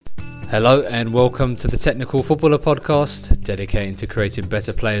Hello and welcome to the Technical Footballer Podcast, dedicating to creating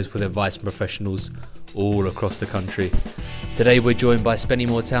better players with advice from professionals all across the country. Today we're joined by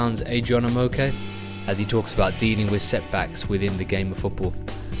Spennymoor Town's Adriano Moke as he talks about dealing with setbacks within the game of football.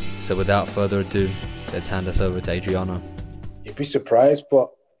 So without further ado, let's hand us over to Adriano. You'd be surprised, but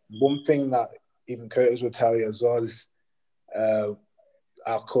one thing that even Curtis would tell you as well is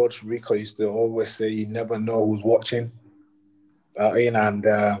our coach Rico used to always say, you never know who's watching.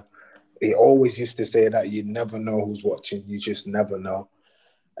 He always used to say that you never know who's watching. You just never know.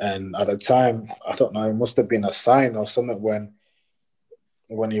 And at the time, I don't know, it must have been a sign or something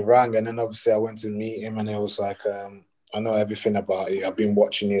when he rang. And then obviously I went to meet him and it was like, I know everything about you. I've been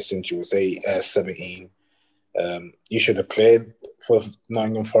watching you since you was 17. You should have played for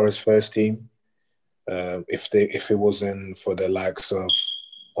Nottingham Forest first team. If it wasn't for the likes of,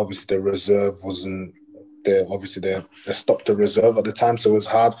 obviously the reserve wasn't, they stopped the reserve at the time, so it was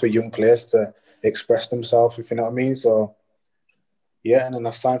hard for young players to express themselves, if you know what I mean. So, yeah, and then I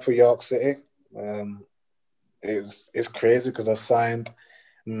signed for York City. It's crazy because I signed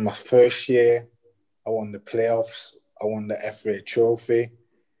my first year. I won the playoffs. I won the FA Trophy.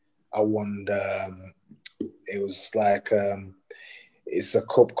 I won it's a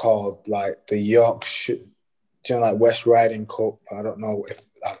cup called like the Yorkshire, like West Riding Cup. I don't know if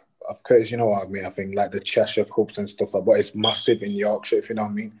I've Curtis, you know what I mean? I think like the Cheshire Cups and stuff like that, but it's massive in Yorkshire, if you know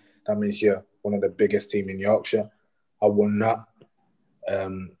what I meing. That means you're one of the biggest team in Yorkshire. I won that.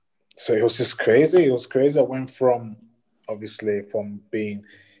 So it was just crazy. It was crazy. I went from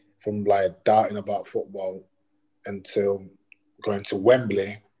like doubting about football until going to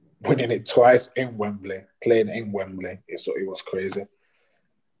Wembley, winning it twice in Wembley, playing in Wembley. It was crazy.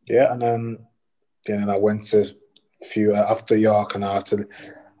 Yeah, and then I went to few after York, and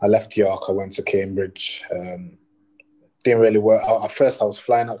I left York. I went to Cambridge. Didn't really work out. At first, I was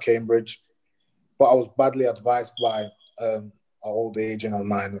flying out Cambridge, but I was badly advised by an old agent of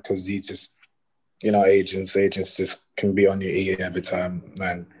mine because he just, agents just can be on your ear every time.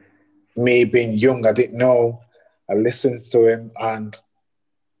 And me being young, I didn't know. I listened to him, and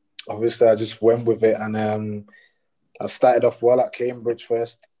obviously, I just went with it. And I started off well at Cambridge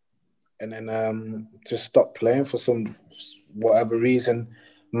first, and then just stopped playing for some whatever reason.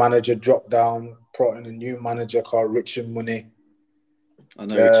 Manager dropped down, brought in a new manager called Richard Money. I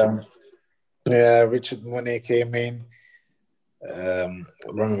know Richard. Yeah, Richard Money came in. I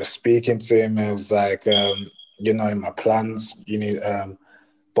remember speaking to him. It was like, in my plans, you need,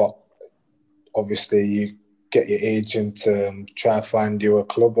 but obviously you get your agent to try and find you a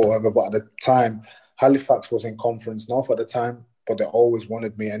club or whatever. But at the time, Halifax was in Conference North at the time, but they always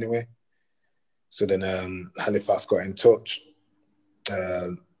wanted me anyway. So then Halifax got in touch.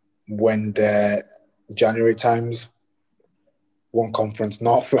 When the January times won Conference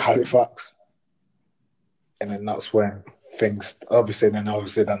North for Halifax, and then that's when things that's when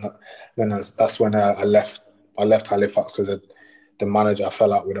I left Halifax because the manager, I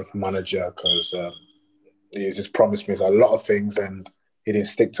fell out with the manager because he just promised me a lot of things and he didn't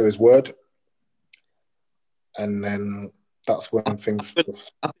stick to his word, and then that's when things.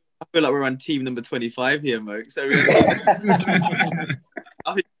 I feel like we're on team number 25 here, Mo. So I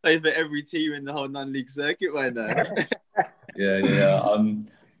think I play for every team in the whole non-league circuit right now. Yeah.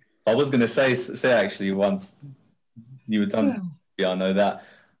 I was going to say actually, once you were done, I know that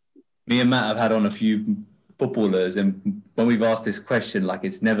me and Matt have had on a few footballers, and when we've asked this question, like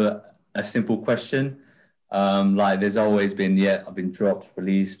it's never a simple question. Like there's always been, I've been dropped,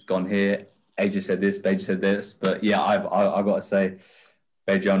 released, gone here. AJ said this, Beja said this, but I've got to say,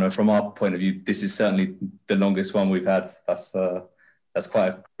 Adriano, from our point of view, this is certainly the longest one we've had. That's quite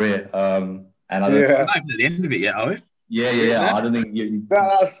a career. And I don't we're not even at the end of it yet, are we? Yeah. I don't think you.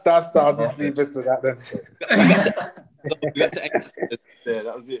 That's I'll just leave it to that then. Yeah,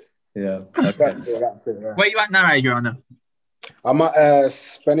 that was it. Yeah. Okay. That's it, yeah. Where you at now, Adriano? I'm at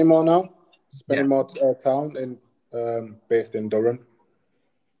Spennymoor now. Spennymoor Town, based in Durham.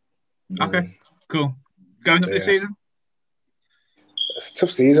 Okay, cool. Going up this season? It's a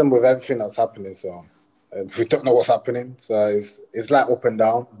tough season with everything that's happening, so we don't know what's happening. So it's like up and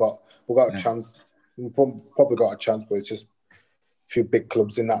down, but we've got a chance. We've probably got a chance, but it's just a few big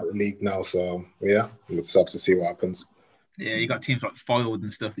clubs in that league now. So we'll just have to see what happens. Yeah, you got teams like Fylde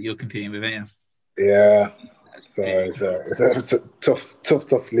and stuff that you're competing with, ain't you? Yeah. So it's a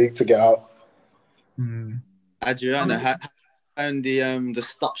tough league to get out. Adriano, how found the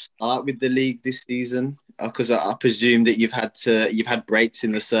stop-start with the league this season? Because I presume that you've had breaks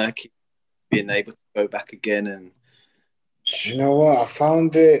in the circuit, being able to go back again. And you know what? I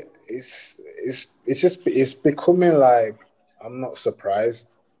found it's becoming like, I'm not surprised.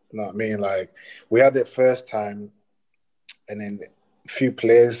 You know what I mean? Like, we had it first time, and then few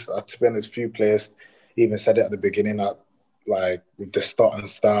players, to be honest, few players even said it at the beginning that, like, with the start and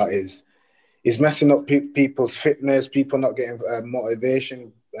start is messing up people's fitness, people not getting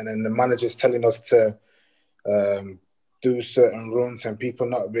motivation, and then the manager's telling us to do certain runs, and people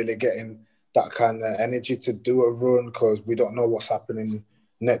not really getting that kind of energy to do a run because we don't know what's happening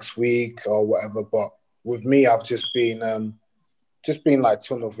next week or whatever. But with me, I've just been like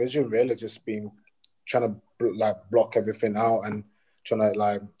tunnel vision, really, just been trying to like block everything out and trying to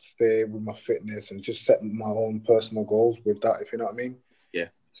like stay with my fitness and just set my own personal goals with that, if you know what I mean. Yeah.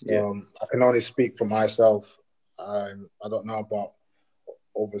 So I can only speak for myself. I don't know about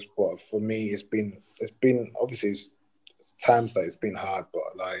others, but for me, it's been obviously it's times that it's been hard,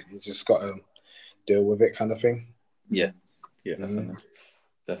 but like you just got to deal with it, kind of thing. Yeah.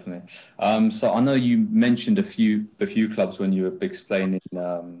 Definitely. So I know you mentioned a few clubs when you were explaining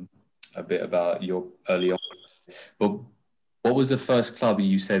a bit about your early on, but what was the first club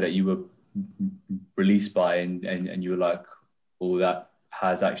you say that you were released by, and you were like, oh, that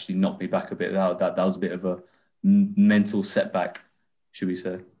has actually knocked me back a bit. That was a bit of a mental setback, should we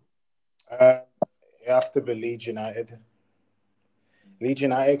say? It has to be Leeds United. Leeds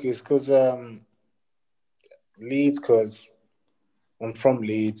United is because I'm from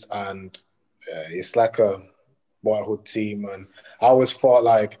Leeds, and it's like a boyhood team. And I always thought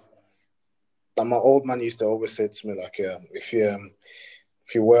like my old man used to always say to me like, if you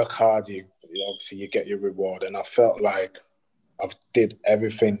work hard, you obviously you get your reward. And I felt like I've did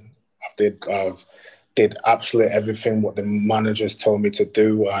everything. I've did absolutely everything what the managers told me to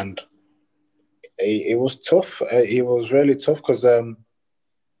do, and it was tough. It was really tough because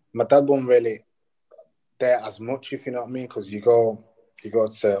my dad wasn't really there as much, if you know what I mean. Because you go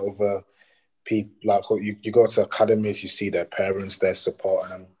to other people, like you go to academies, you see their parents there supporting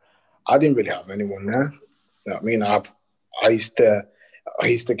them. I didn't really have anyone there. You know what I mean? I used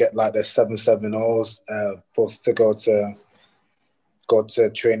to get like the 770s, plus to go to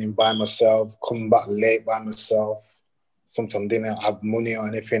training by myself, come back late by myself. Sometimes didn't have money or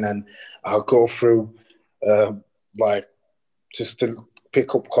anything, and I'll go through like just to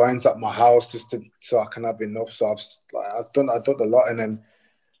pick up coins at my house so I can have enough. So I've done a lot, and then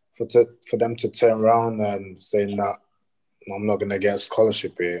for them to turn around and saying that I'm not gonna get a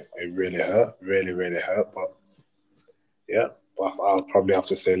scholarship, it really hurt, really really hurt. But yeah, but I'll probably have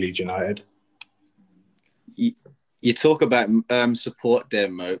to say Leeds United. You talk about support there,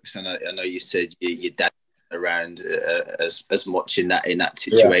 Mokes, and I know you said your dad around as much in that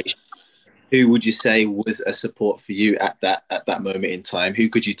situation. Yeah. Who would you say was a support for you at that moment in time? Who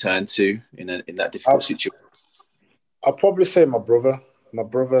could you turn to in that difficult situation? I'll probably say my brother. My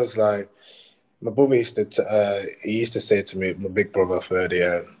brother's like, my brother used to say to me, my big brother Ferdy,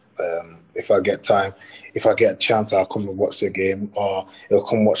 if I get time, if I get a chance, I'll come and watch the game, or he'll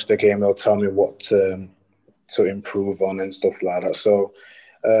come watch the game. He'll tell me what to improve on and stuff like that. So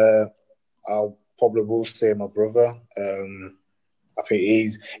I'll probably will say my brother. I think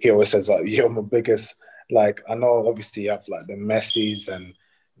he always says like, you're my biggest, like, I know obviously you have like the Messis and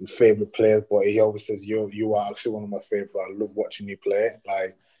favorite players, but he always says you are actually one of my favorite. I love watching you play.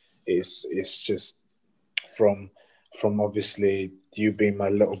 Like it's just from obviously you being my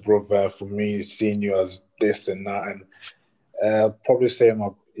little brother, from me seeing you as this and that, and probably say my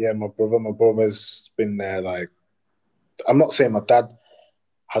brother. My brother's been there. Like, I'm not saying my dad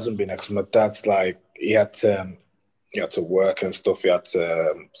hasn't been there, because my dad's like, he had to work and stuff. He had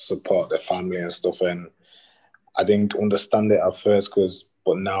to support the family and stuff, and I didn't understand it at first,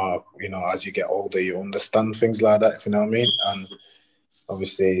 but now, you know, as you get older, you understand things like that, if you know what I mean. And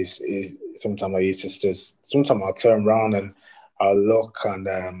obviously, sometimes I'll turn around and I'll look, and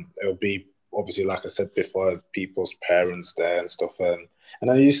it'll be obviously, like I said before, people's parents there and stuff. And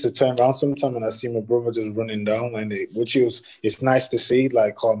I used to turn around sometimes and I see my brother just running down, and it's nice to see,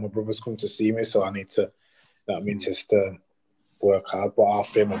 like, oh, my brother's come to see me, so I need to, you know what I mean, just work hard. But I'll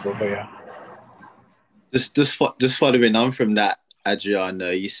say my brother, yeah. Just following on from that,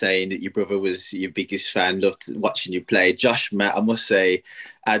 Adriano, you're saying that your brother was your biggest fan, loved watching you play. Josh, Matt, I must say,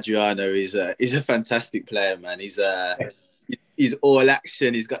 Adriano is a fantastic player, man. He's all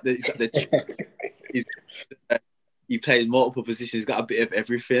action. He plays multiple positions. He's got a bit of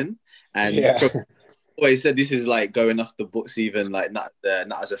everything. And from what he said, this is like going off the books, even like not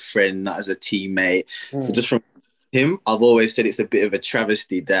as a friend, not as a teammate. Just from him, I've always said it's a bit of a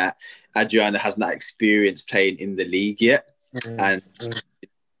travesty that Adriano has not experienced playing in the league yet. And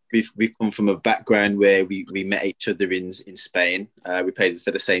we've come from a background where we met each other in Spain. We played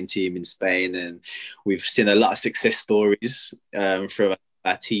for the same team in Spain, and we've seen a lot of success stories from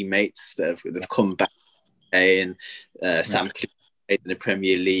our teammates that have come back, and Sam Clifford in the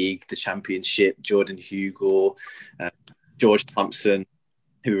Premier League, the Championship, Jordan Hugo, George Thompson,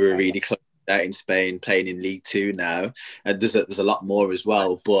 who were really close out in Spain, playing in League Two now. And there's a lot more as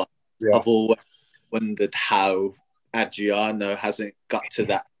well. But I've always wondered how Adriano hasn't got to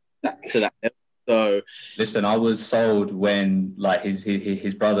that level. So listen, I was sold when like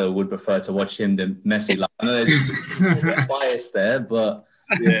his brother would prefer to watch him than Messi. Like, I know there's bias there, but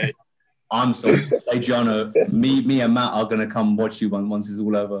yeah. I'm sorry, Adriano. Me and Matt are gonna come watch you once it's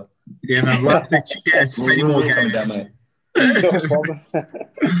all over. Yeah, man. We'll have to get many more games. Down, mate.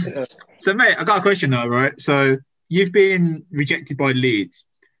 So, mate, I got a question now, right? So, you've been rejected by Leeds.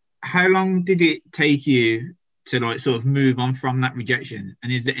 How long did it take you to like sort of move on from that rejection?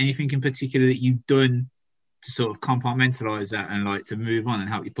 And is there anything in particular that you've done to sort of compartmentalize that and like to move on and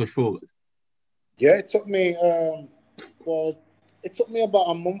help you push forward? Yeah, it took me. It took me about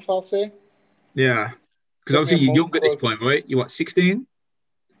a month, I'll say. Yeah, because obviously you're young at this point, right? You're what, 16?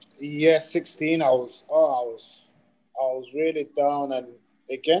 Yeah, 16. I was really down, and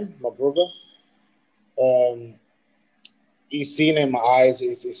again, my brother, he's seen it in my eyes.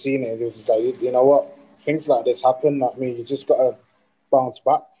 He's seen it. It was like, you know what? Things like this happen. I mean, you just got to bounce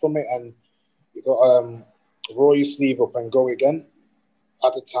back from it, and you got to roll your sleeve up and go again.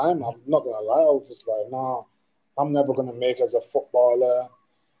 At the time, I'm not gonna lie, I was just like, nah, I'm never gonna make it as a footballer.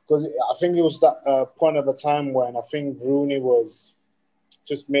 Because I think it was that point of a time when I think Rooney was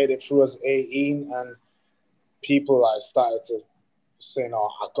just made it through as 18, and people like started to say, "No,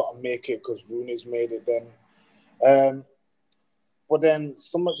 I gotta make it because Rooney's made it." Then, but then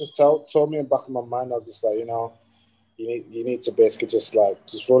someone just told me in the back of my mind, I was just like, you know, you need to basically just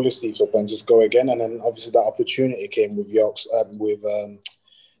roll your sleeves up and just go again. And then obviously that opportunity came with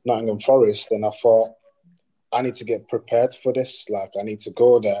Nottingham Forest, and I thought, I need to get prepared for this. Like, I need to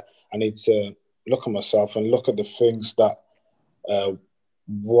go there. I need to look at myself and look at the things that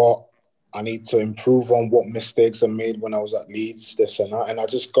what I need to improve on, what mistakes I made when I was at Leeds, this and that. And I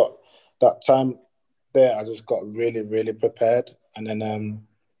just got that time there. I just got really, really prepared. And then,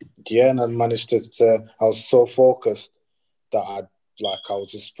 and I managed to I was so focused that I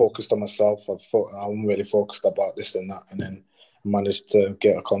was just focused on myself. I'm really focused about this and that. And then managed to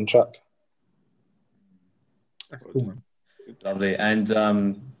get a contract. That's cool, man. Lovely. And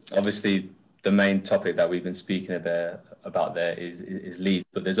obviously the main topic that we've been speaking about there is Leeds,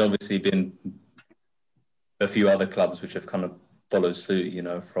 but there's obviously been a few other clubs which have kind of followed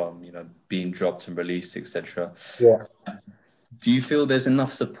suit, from being dropped and released, etc. Yeah. Do you feel there's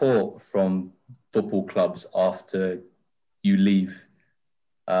enough support from football clubs after you leave?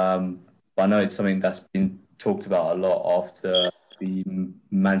 I know it's something that's been talked about a lot after the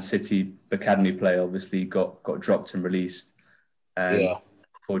Man City academy player obviously got dropped and released, and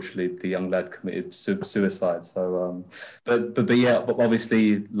unfortunately the young lad committed suicide. So, but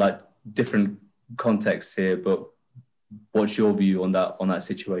obviously like different contexts here. But what's your view on that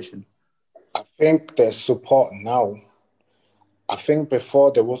situation? I think there's support now. I think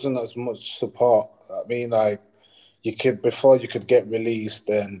before there wasn't as much support. I mean, like you could get released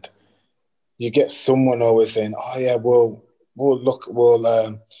and you get someone always saying, "Oh yeah, we'll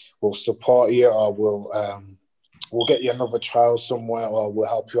support you, or we'll get you another trial somewhere, or we'll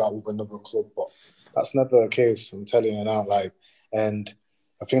help you out with another club." But that's never the case. I'm telling you now, and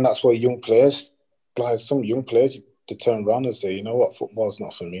I think that's why some young players, they turn around and say, "You know what, football's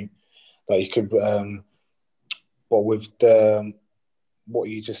not for me." Like you could, but with what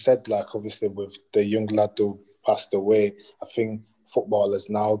you just said, like obviously with the young lad who passed away, I think footballers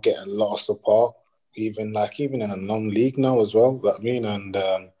now get a lot of support, even in a non-league now as well. I mean, and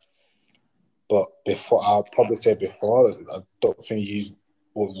but before, I'll probably say before, I don't think he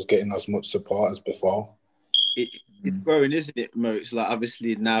was getting as much support as before. It's growing, isn't it, Mo? It's like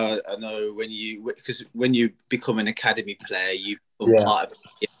obviously now I know when you become an academy player, you become part of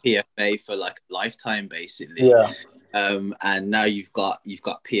PFA for like a lifetime, basically. Yeah. And now you've got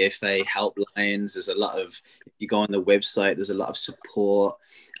PFA helplines. There's a lot of, if you go on the website, there's a lot of support.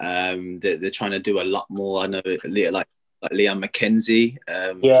 They're trying to do a lot more. I know like Leon McKenzie,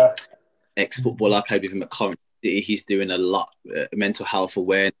 ex-footballer, I played with him at Coventry City. He's doing a lot mental health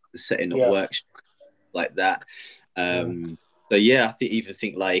awareness, setting up workshops like that. So yeah, I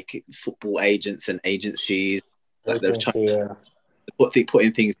think like football agents and agencies, like they're trying to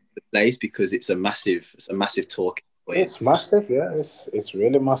putting things into place because it's a massive talk. It's massive, yeah. It's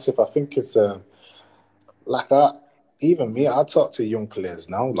really massive. I think it's even me, I talk to young players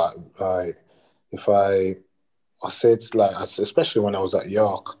now. Like if I say it's like, especially when I was at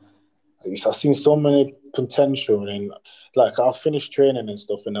York, I've seen so many potential, and like I'll finish training and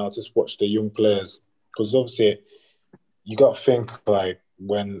stuff, and I'll just watch the young players, because obviously you got to think like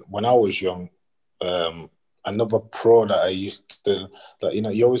when I was young, another pro that I used to like,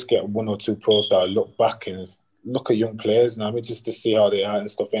 you always get one or two pros that I look back and look at young players, and I mean just to see how they are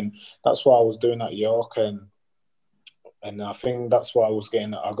and stuff, and that's what I was doing at York, and I think that's what I was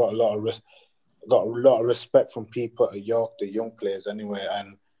getting. I got a lot of respect from people at York, the young players anyway,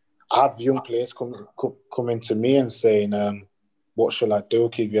 and I have young players coming to me and saying, what should I do,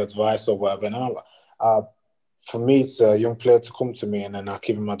 give you advice or whatever. And for me, it's a young player to come to me and then I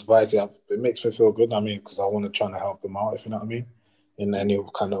give him advice. It makes me feel good, I mean, because I want to try to help him out, if you know what I mean, in any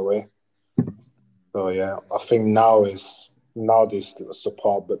kind of way. So, yeah, I think now there's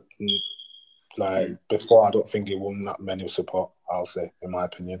support, but like before, I don't think it wasn't that many support, I'll say, in my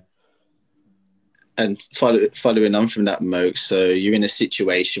opinion. And following on from that, Mo, so you're in a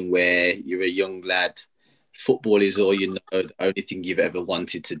situation where you're a young lad, football is all you know, the only thing you've ever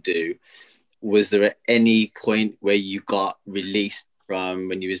wanted to do. Was there at any point where you got released from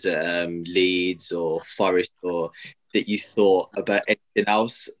when you was at Leeds or Forest, or that you thought about anything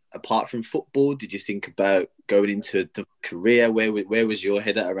else apart from football? Did you think about going into a career? Where was your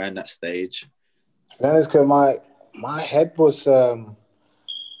head at around that stage? To be honest, my head was...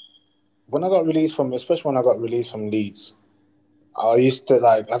 when I got released especially when I got released from Leeds, I used to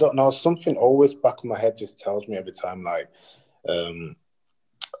I don't know, something always back in my head just tells me every time, I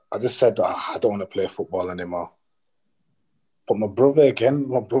just said, I don't want to play football anymore. But my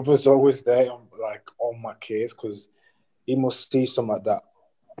brother's always there, on my case, because he must see something like that.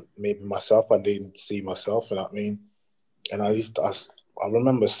 Maybe myself, I didn't see myself, you know what I mean? And I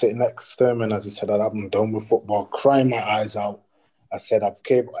remember sitting next to him, and as he said, I'm done with football, crying my eyes out. I said, I've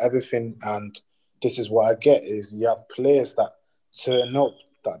cabled everything, and this is what I get, is you have players that turn up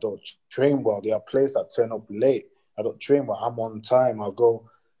that don't train well. There are players that turn up late, that don't train well. I'm on time. I'll go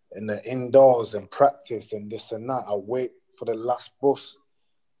in the indoors and practice and this and that. I wait for the last bus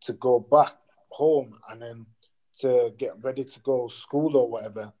to go back home and then to get ready to go to school or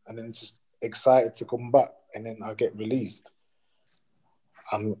whatever, and then just excited to come back, and then I get released.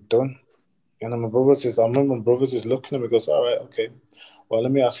 I'm done. And then I remember my brother just looking at me and goes, all right, okay. Well,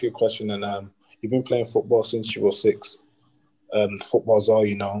 let me ask you a question. And you've been playing football since you were 6. Football's all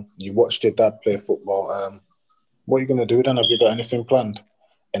you know. You watched your dad play football. What are you going to do then? Have you got anything planned?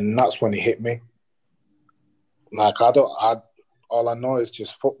 And that's when it hit me. All I know is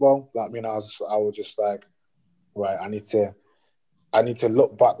just football. I mean, I was just like, right, I need to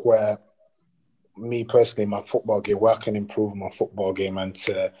look back where me personally, my football game, where I can improve my football game, and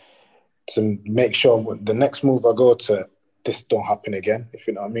to make sure the next move I go to, this don't happen again, if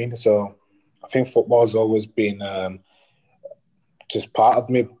you know what I mean. So I think football's always been just part of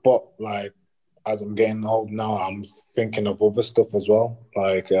me. But as I'm getting old now, I'm thinking of other stuff as well.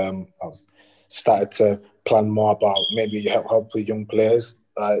 I've started to plan more about maybe help with young players.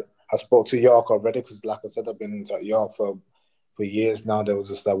 I spoke to York already, because like I said, I've been at York for years now. There was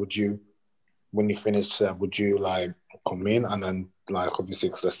just when you finish, would you come in? And then obviously,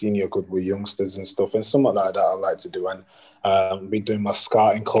 because I've seen you're good with youngsters and stuff, and something like that I like to do. And be doing my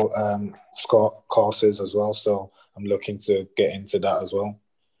scouting courses as well. So I'm looking to get into that as well.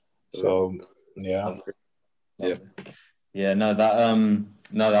 So yeah. No,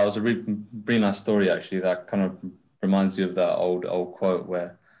 that was a really nice story actually. That kind of reminds you of that old quote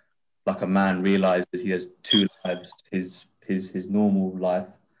where a man realizes he has 2 lives, his normal life,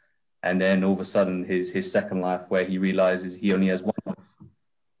 and then all of a sudden his second life, where he realizes he only has 1 life.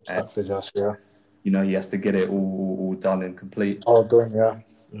 And, he has to get it all done and complete. All done, yeah.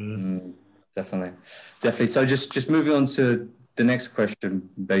 Definitely. So just moving on to the next question,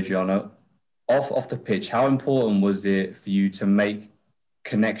 Bejiano. Off the pitch, how important was it for you to make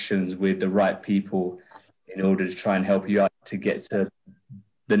connections with the right people in order to try and help you out to get to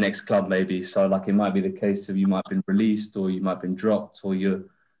the next club, maybe? So it might be the case of you might have been released, or you might have been dropped, or you're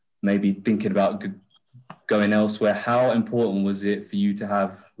maybe thinking about going elsewhere. How important was it for you to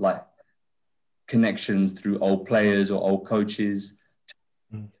have connections through old players or old coaches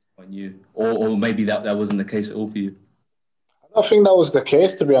on you, or maybe that wasn't the case at all for you? I don't think that was the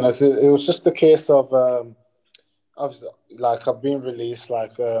case, to be honest. It was just the case of I've been released.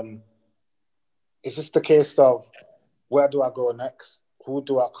 It's just the case of where do I go next? Who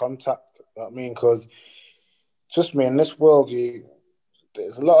do I contact? You know what I mean, because trust me, in this world,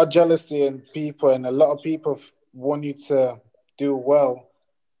 there's a lot of jealousy in people, and a lot of people want you to do well,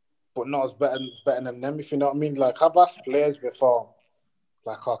 but not as better than them, if you know what I mean. I've asked players before,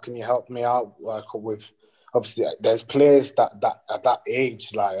 oh, can you help me out? With obviously, there's players that at that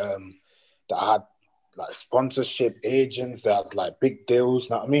age, that had like sponsorship agents, that had like big deals.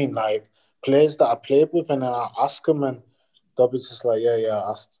 You know what I mean? Like players that I played with, and then I ask them, and they'll be just like, yeah,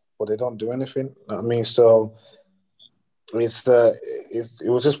 I asked, but they don't do anything. You know what I mean? So it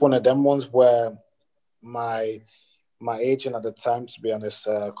was just one of them ones where my agent at the time, to be honest,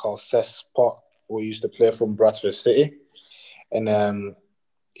 called Seth Pot, who used to play from Bradford City, and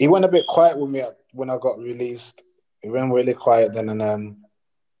he went a bit quiet with me when I got released. He went really quiet then, and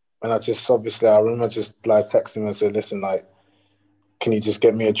I just obviously I remember just like texting him and said, "Listen, like, can you just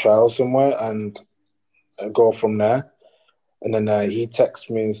get me a trial somewhere and go from there?" And then he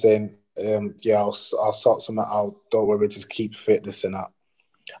texted me and saying, "Yeah, I'll sort something out. Don't worry, just keep fit, this and that."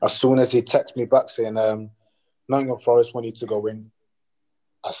 As soon as he texted me back saying, "Nottingham Forest want you to go in,"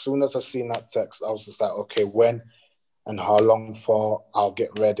 as soon as I seen that text, I was just like, "Okay, when and how long for? I'll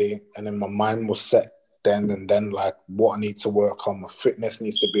get ready." And then my mind was set then and then, like what I need to work on. My fitness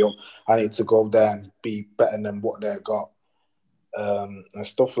needs to be up. I need to go there and be better than what they got, and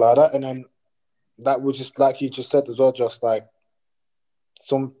stuff like that. And then that was just like you just said as well, just like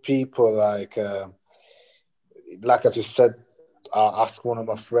some people like I just said, I ask one of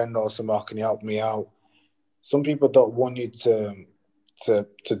my friends or somebody, can you help me out? Some people don't want you to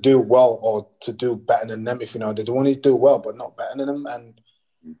do well or to do better than them, if you know. They don't want you to do well, but not better than them. And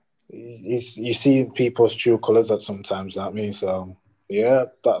you see people's true colours at sometimes, you know what I mean? So, yeah,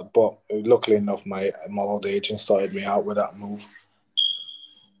 but luckily enough, my old agent started me out with that move.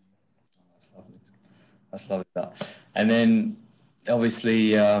 That's lovely. That. And then,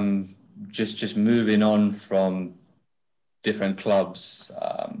 obviously, just moving on from different clubs,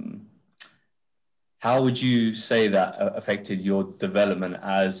 how would you say that affected your development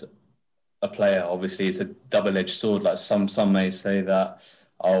as a player? Obviously, it's a double-edged sword. Like some may say that,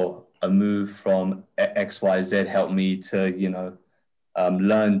 a move from XYZ helped me to,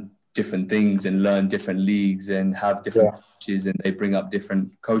 learn different things and learn different leagues and have different coaches, and they bring up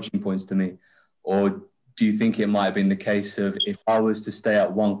different coaching points to me. Or do you think it might have been the case of, if I was to stay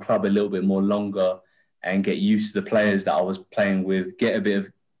at one club a little bit more longer and get used to the players that I was playing with, get a bit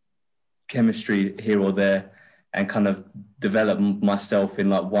of chemistry here or there, and kind of develop myself in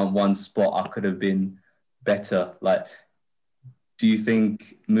like one spot, I could have been better? Like, do you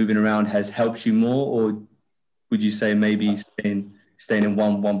think moving around has helped you more, or would you say maybe staying in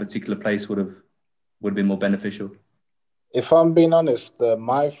one particular place would have been more beneficial? If I'm being honest,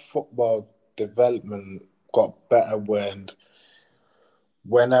 my football development got better when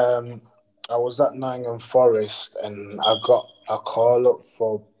I was at Nottingham Forest and I got a call up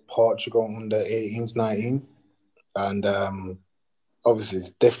for Portugal under 18s, 19, and obviously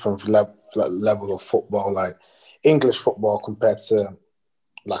it's different level of football. Like English football compared to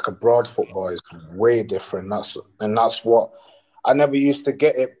like abroad football is way different. That's what I never used to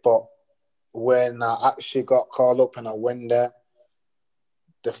get it, but when I actually got called up and I went there,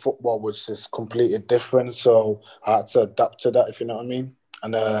 the football was just completely different. So I had to adapt to that, if you know what I mean.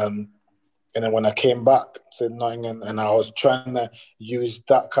 And then when I came back to Nottingham and I was trying to use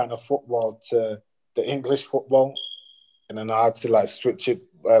that kind of football to the English football, and then I had to like switch it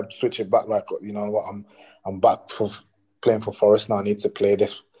back. Like, you know what, I'm back for playing for Forest now. I need to play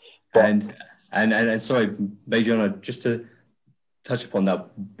this. But, and sorry, Major, just to touch upon that,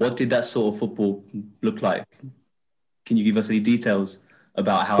 what did that sort of football look like? Can you give us any details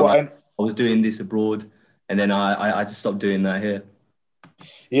about how I was doing this abroad, and then I had to stop doing that here?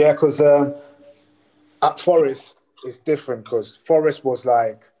 Yeah, because at Forest, it's different, because Forest was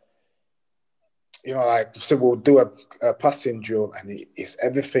like, you know, like, so we'll do a passing drill, and it's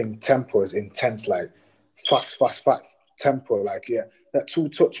everything tempo is intense, like fast tempo, like, yeah, that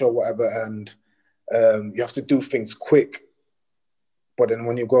 2-touch or whatever, and you have to do things quick. But then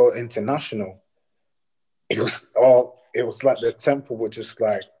when you go international, it was like the tempo was just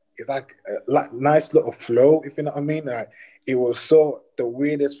like, it's like nice little flow, if you know what I mean. Like, it was so the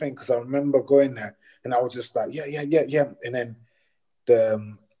weirdest thing, because I remember going there and I was just like, yeah. And then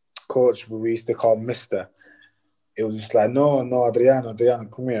the coach we used to call Mister, it was just like, no, Adriano,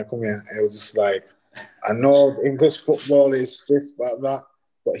 come here. It was just like, I know English football is this, that,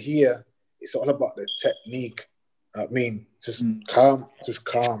 but here it's all about the technique. I mean, just calm.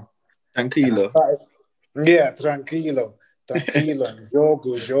 Tranquilo. Tranquilo.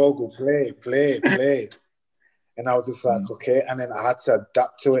 Jogo, play. And I was just like, okay. And then I had to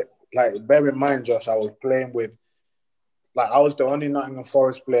adapt to it. Like, bear in mind, Josh, I was playing with, like, I was the only Nottingham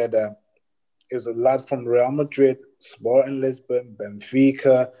Forest player there. It was a lad from Real Madrid, Sporting Lisbon,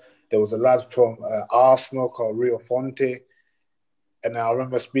 Benfica. There was a lad from Arsenal called Rio Fonte. And I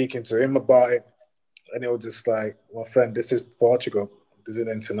remember speaking to him about it. And it was just like, my friend, this is Portugal. this is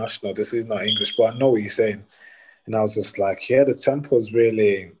international. This is not English, but I know what you're saying. And I was just like, yeah, the tempo's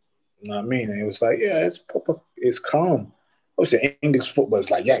really, you know what I mean? And it was like, yeah, it's proper, it's calm. Obviously, English football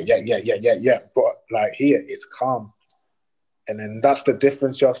is like, yeah. But like here, it's calm. And then that's the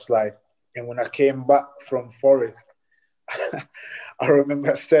difference, just like, and when I came back from Forest, I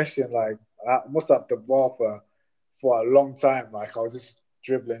remember a session, like, I must have the ball for a long time. Like, I was just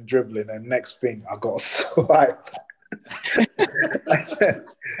dribbling, and next thing, I got swiped.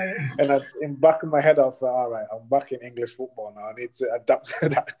 And in back of my head, I was like, all right, I'm back in English football now. I need to adapt to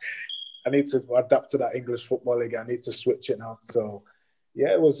that. I need to adapt to that English football again. I need to switch it now. So,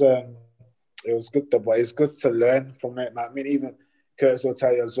 yeah, it was good, though, but it's good to learn from it. I mean, even Curtis will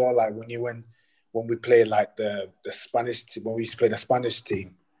tell you as well, like, when we play like the Spanish team, when we used to play the Spanish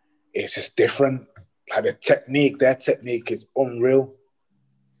team, it's just different. Like their technique is unreal.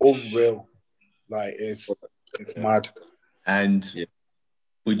 Like it's mad. And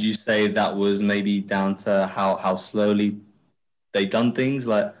would you say that was maybe down to how slowly they done things?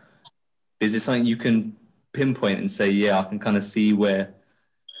 Like, is it something you can pinpoint and say, yeah, I can kind of see where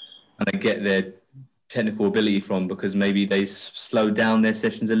and I get their technical ability from, because maybe they slow down their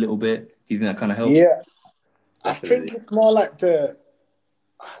sessions a little bit? Do you think that kind of helps? Yeah, I think it's more like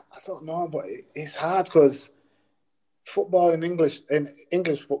I don't know, but it's hard because football in English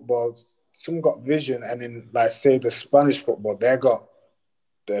football, some got vision, and in like say the Spanish football,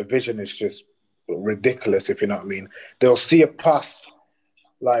 their vision is just ridiculous, if you know what I mean. They'll see a pass,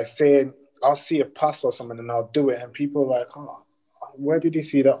 like saying, I'll see a pass or something and I'll do it, and people are like, oh, where did he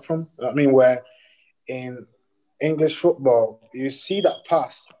see that from? I mean, where in English football, you see that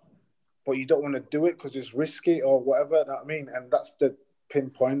pass, but you don't want to do it because it's risky or whatever, you know what I mean? And that's the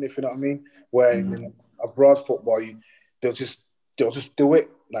pinpoint, if you know what I mean. Where in abroad football, they'll just do it.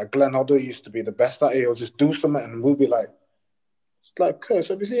 Like Glenn Hoddle used to be the best at it. He'll just do something and we'll be like, it's like, Curse,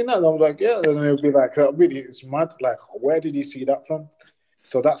 have you seen that? And I was like, yeah. And he'll be like, really, it's mad. Like, where did you see that from?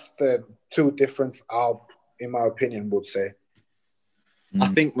 So that's the two difference in my opinion, would say. I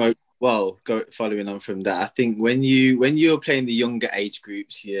think, following on from that, I think when you're playing the younger age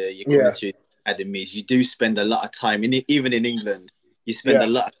groups, you're coming to academies, you do spend a lot of time, even in England, you spend a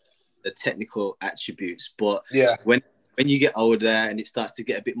lot of the technical attributes. But when you get older and it starts to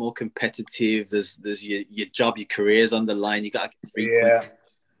get a bit more competitive, there's your job, your career's on the line, you got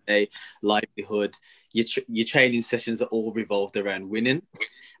a livelihood. Your training sessions are all revolved around winning.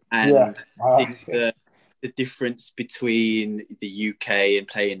 And I think the difference between the UK and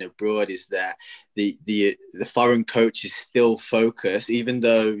playing abroad is that the foreign coach is still focused, even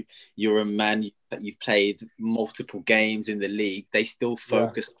though you're a man that you've played multiple games in the league, they still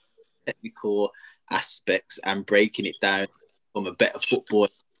focus on technical aspects and breaking it down from a better football.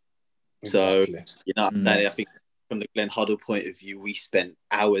 Exactly. So, you know what I'm saying? I think from the Glenn Hoddle point of view, we spent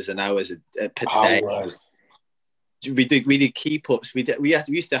hours and hours per day. We did keep-ups. We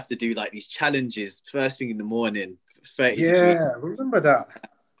used to have to do like these challenges first thing in the morning. 30 degrees. Remember that?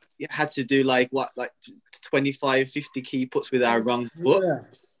 You had to do like 25, 50 keep-ups with our wrong foot.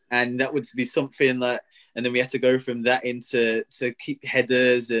 And that would be something like, and then we had to go from that into keep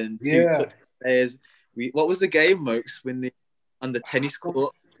headers and two-touch players. What was the game, Mokes, on the tennis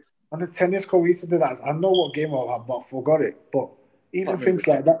court? On the tennis court, we used to do that. I know what game I had, but I forgot it. But even things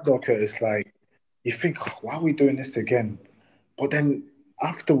like that, though, Curtis, like, you think, why are we doing this again? But then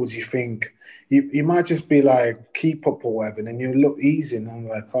afterwards, you think, you might just be like, keep up or whatever, and then you look easy, and I'm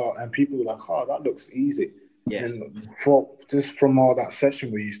like, and people are like, that looks easy. Yeah. And just from all that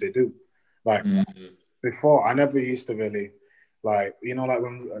session we used to do, like before, I never used to really, like, you know, like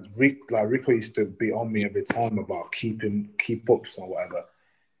when Rico used to be on me every time about keep ups or whatever.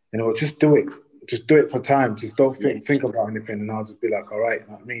 You know, just do it for time. Just don't think about anything, and I'll just be like, all right, you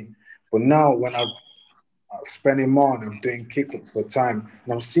know what I mean? But now when I'm spending more and I'm doing kick-ups for time,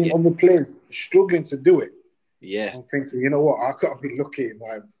 and I'm seeing other players struggling to do it. Yeah. I'm thinking, you know what, I can't be looking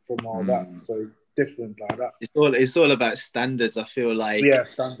like from all that. So it's different like that. It's all about standards, I feel like. Yeah,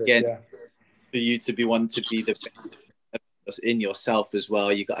 standards, for you to want to be the best in yourself as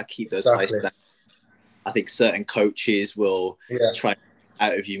well, you got to keep those high standards. I think certain coaches will try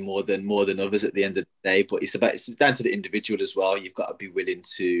out of you more than others at the end of the day, but it's down to the individual as well. You've got to be willing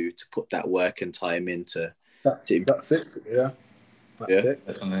to put that work and time into. That's it. That's it.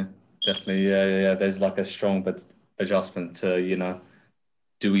 Definitely. Yeah. There's like a strong adjustment to, you know,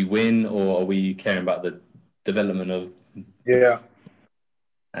 do we win or are we caring about the development of? Yeah.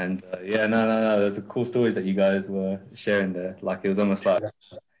 And no. There's a cool stories that you guys were sharing there. Like it was almost like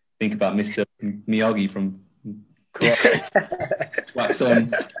think about Mr. Miyagi from wax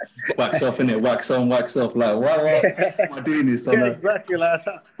on, wax off, innit? Wax on, wax off. Like, why am I doing this on exactly like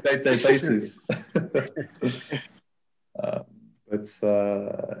that day-to-day basis?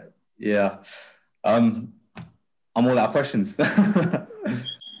 Yeah, I'm all out of questions.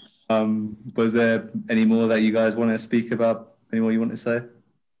 Was there any more that you guys want to speak about? Any more you want to say?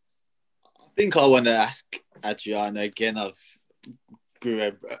 I think I want to ask Adriano again. I've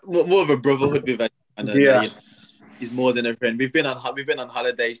grew more of a brotherhood with Adriano. Yeah. He's more than a friend. We've been on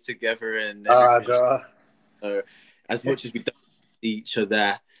holidays together and so as much as we don't see each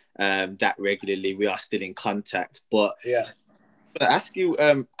other that regularly, we are still in contact. But yeah, I'm gonna ask you,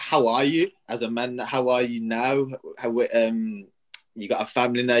 how are you as a man? How are you now? How you got a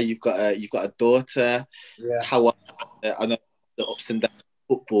family now? You've got a daughter. Yeah. How I know the ups and downs of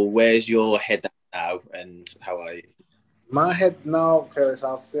football. Where's your head at now, and how are you? My head now, because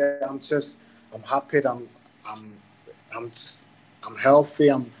I'll say I'm happy. I'm healthy.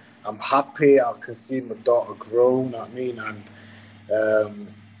 I'm happy. I can see my daughter grow. You know what I mean? And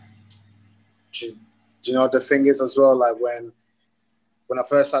do you know the thing is as well? Like when I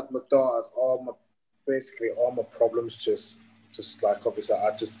first had my daughter, all my problems just like obviously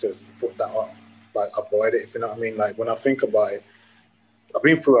I just put that up, like avoid it. If you know what I mean? Like when I think about it, I've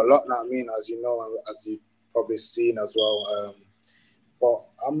been through a lot. Now I mean, as you know, as you probably seen as well. But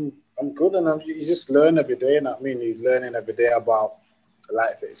I'm good, and you just learn every day. You know what I mean? You're learning every day about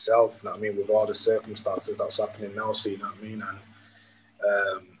life itself. You know what I mean? With all the circumstances that's happening now, so you know what I mean? And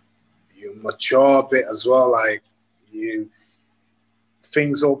you mature a bit as well. Like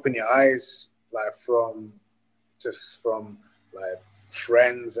things open your eyes, like from like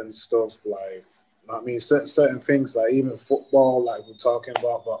friends and stuff. Like you know what I mean, certain things, like even football, like we're talking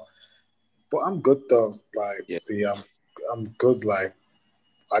about. But I'm good though. Like see, I'm good. Like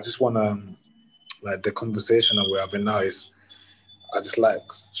I just want to, like the conversation that we're having now is, I just like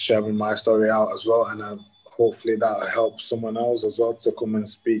sharing my story out as well, and hopefully that'll help someone else as well to come and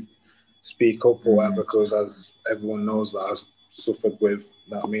speak up or whatever. Because as everyone knows, that I suffered with,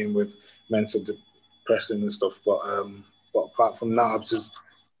 you know what I mean, with mental depression and stuff. But apart from that, I've just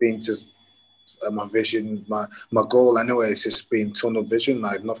been my vision, my goal anyway is just being tunnel vision.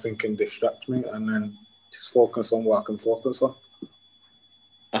 Like nothing can distract me, and then just focus on what I can focus on.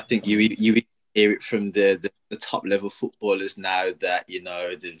 I think you hear it from the top level footballers now that, you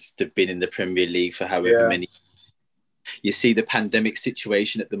know, they've been in the Premier League for however many. You see the pandemic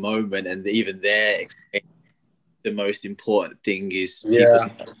situation at the moment, and even there, the most important thing is people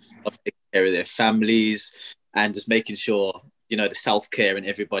taking care of their families and just making sure, you know, the self-care and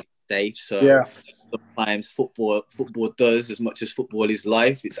everybody's safe. So sometimes football does, as much as football is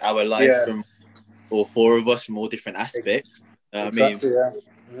life, it's our life from all four of us from all different aspects. Exactly,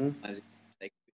 As